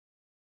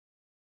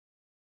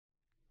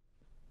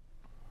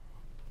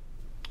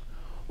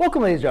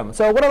Welcome, ladies and gentlemen.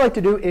 So what I'd like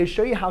to do is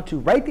show you how to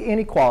write the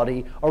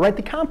inequality or write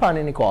the compound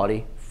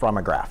inequality from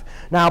a graph.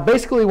 Now,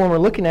 basically, when we're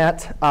looking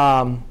at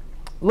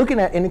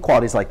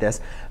inequalities like this,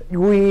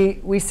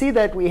 we see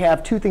that we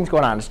have two things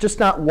going on. It's just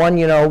not one,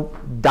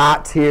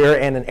 dot here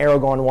and an arrow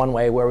going one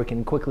way where we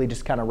can quickly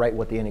just kind of write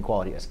what the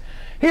inequality is.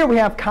 Here we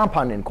have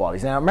compound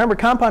inequalities. Now, remember,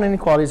 compound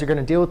inequalities are going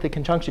to deal with the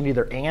conjunction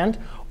either and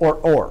or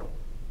or.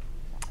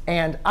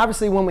 And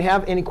obviously, when we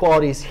have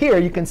inequalities here,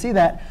 you can see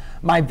that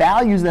my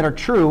values that are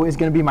true is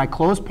going to be my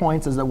closed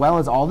points as well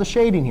as all the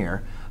shading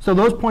here. So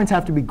those points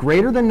have to be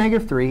greater than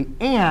 -3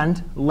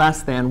 and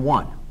less than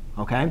 1.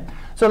 Okay?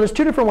 So there's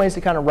two different ways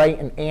to kind of write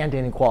an and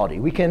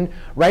inequality. We can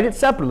write it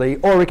separately,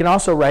 or we can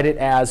also write it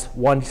as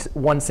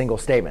one single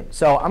statement.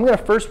 So I'm going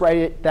to first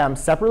write them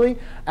separately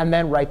and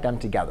then write them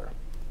together.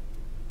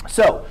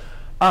 So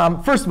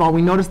first of all,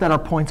 we notice that our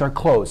points are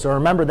closed. So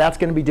remember, that's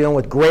going to be dealing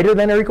with greater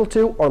than or equal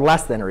to or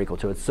less than or equal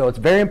to. So it's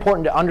very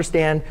important to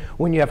understand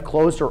when you have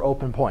closed or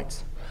open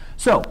points.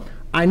 So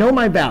I know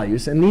my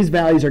values, and these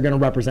values are going to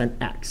represent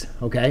x.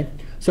 Okay?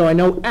 So I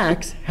know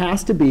x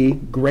has to be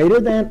greater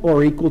than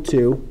or equal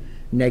to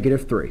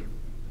 -3.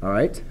 All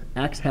right?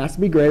 X has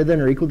to be greater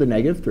than or equal to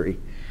 -3.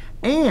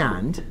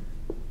 And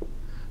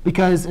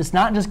because it's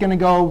not just going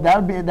to go,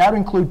 that would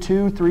include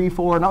 2, 3,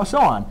 4, and so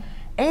on.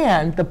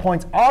 And the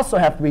points also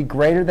have to be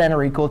greater than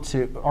or equal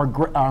to, or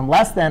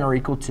less than or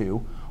equal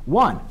to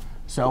 1.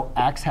 So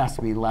x has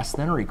to be less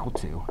than or equal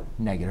to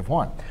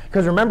 -1.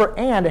 Because remember,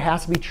 and it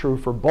has to be true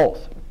for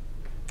both.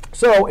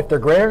 So if they're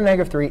greater than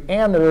 -3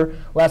 and they're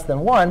less than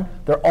 1,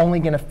 they're only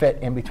going to fit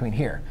in between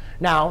here.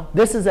 Now,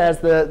 this is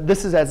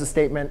as a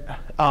statement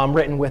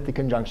written with the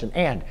conjunction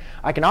and.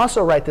 I can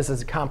also write this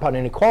as a compound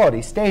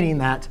inequality, stating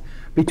that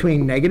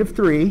between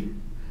 -3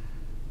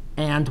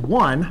 and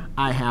 1,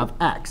 I have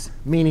x,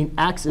 meaning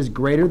x is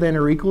greater than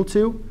or equal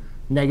to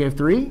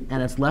 -3,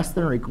 and it's less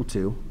than or equal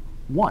to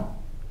 1.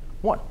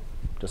 1,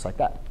 just like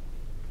that.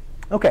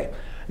 OK,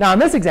 now in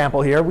this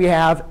example here, we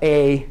have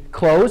a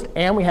closed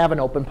and we have an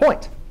open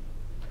point.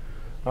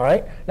 All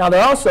right. Now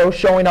they're also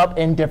showing up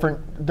in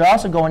they're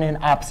also going in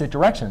opposite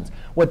directions.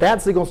 What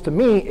that signals to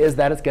me is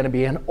that it's going to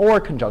be an or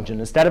conjunction.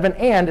 Instead of an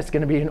and, it's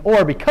going to be an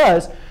or,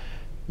 because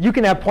you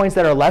can have points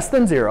that are less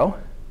than 0,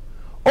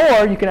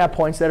 or you can have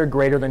points that are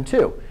greater than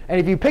 2. And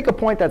if you pick a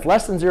point that's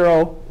less than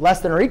 0,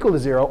 less than or equal to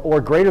 0, or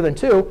greater than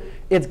 2,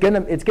 it's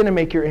gonna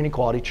make your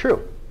inequality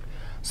true.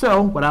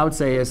 So what I would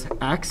say is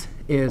x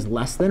is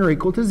less than or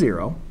equal to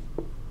 0,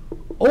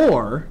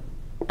 or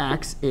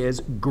x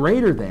is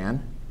greater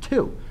than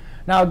 2.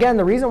 Now again,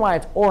 the reason why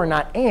it's or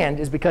not and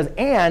is because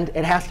and,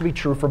 it has to be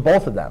true for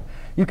both of them.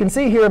 You can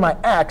see here my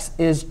x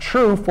is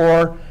true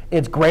for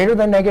it's greater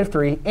than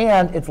 -3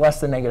 and it's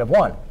less than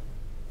 -1.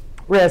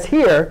 Whereas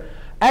here,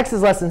 x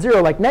is less than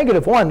 0, like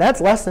 -1,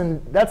 that's less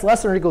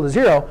than or equal to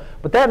 0,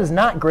 but that is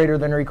not greater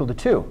than or equal to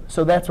 2.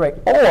 So that's right,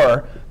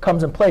 or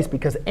comes in place,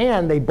 because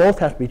and, they both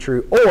have to be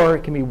true, or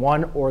it can be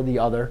one or the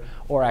other,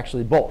 or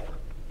actually both,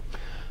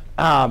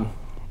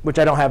 which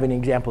I don't have any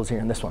examples here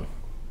in this one.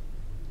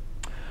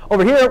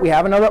 Over here, we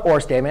have another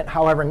or statement.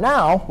 However,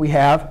 now we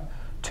have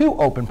two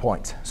open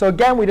points. So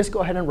again, we just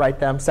go ahead and write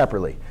them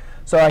separately.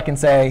 So I can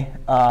say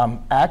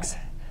x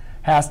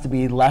has to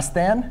be less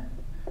than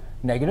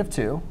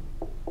 -2,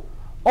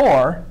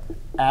 or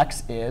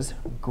x is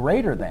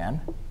greater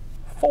than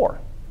 4.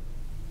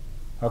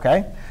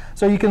 OK?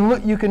 So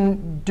you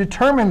can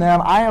determine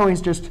them. I've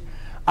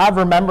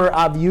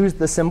used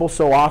the symbol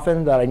so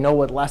often that I know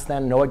what less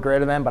than, know what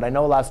greater than, but I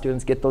know a lot of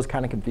students get those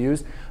kind of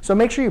confused. So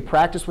make sure you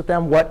practice with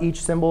them what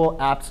each symbol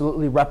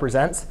absolutely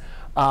represents.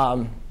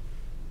 And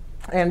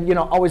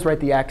always write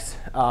the x,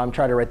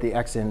 try to write the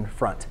x in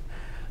front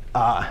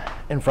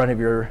of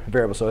your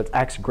variable. So it's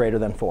x greater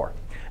than 4.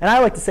 And I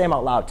like to say them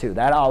out loud, too.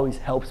 That always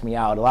helps me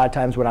out. A lot of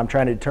times when I'm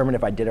trying to determine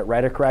if I did it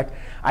right or correct,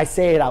 I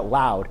say it out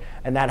loud,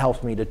 and that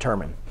helps me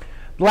determine.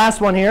 The last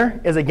one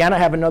here is, again, I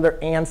have another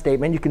and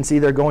statement. You can see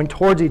they're going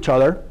towards each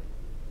other,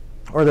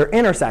 or they're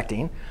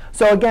intersecting.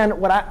 So again,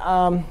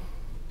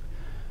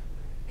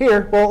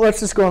 here, well, let's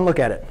just go and look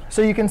at it.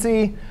 So you can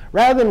see,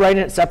 rather than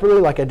writing it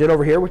separately like I did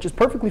over here, which is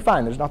perfectly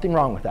fine, there's nothing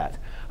wrong with that.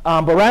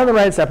 But rather than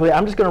write it separately,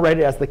 I'm just going to write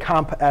it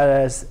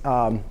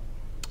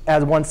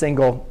as one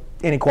single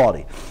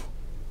inequality.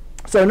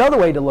 So another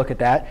way to look at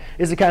that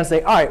is to kind of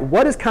say, all right,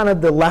 what is kind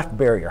of the left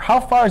barrier?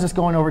 How far is this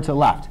going over to the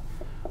left?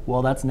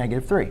 Well, that's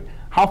 -3.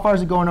 How far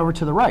is it going over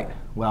to the right?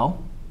 Well,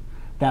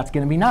 that's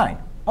going to be 9.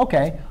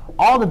 OK,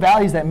 all the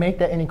values that make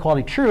that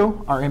inequality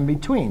true are in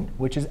between,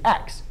 which is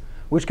x,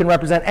 which can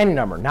represent any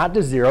number, not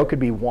just 0. It could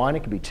be 1, it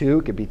could be 2,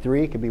 it could be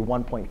 3, it could be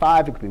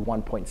 1.5, it could be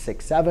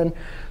 1.67,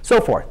 so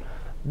forth.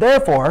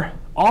 Therefore,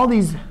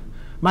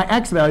 my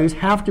x values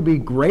have to be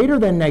greater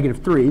than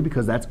 -3,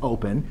 because that's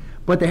open,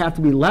 but they have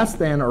to be less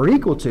than or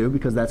equal to,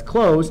 because that's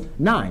closed,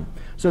 9.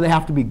 So they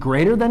have to be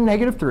greater than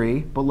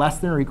 -3, but less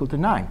than or equal to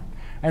 9.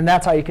 And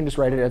that's how you can just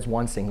write it as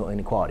one single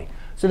inequality.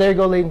 So there you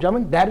go, ladies and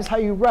gentlemen. That is how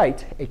you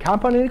write a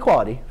compound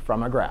inequality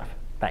from a graph.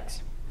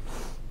 Thanks.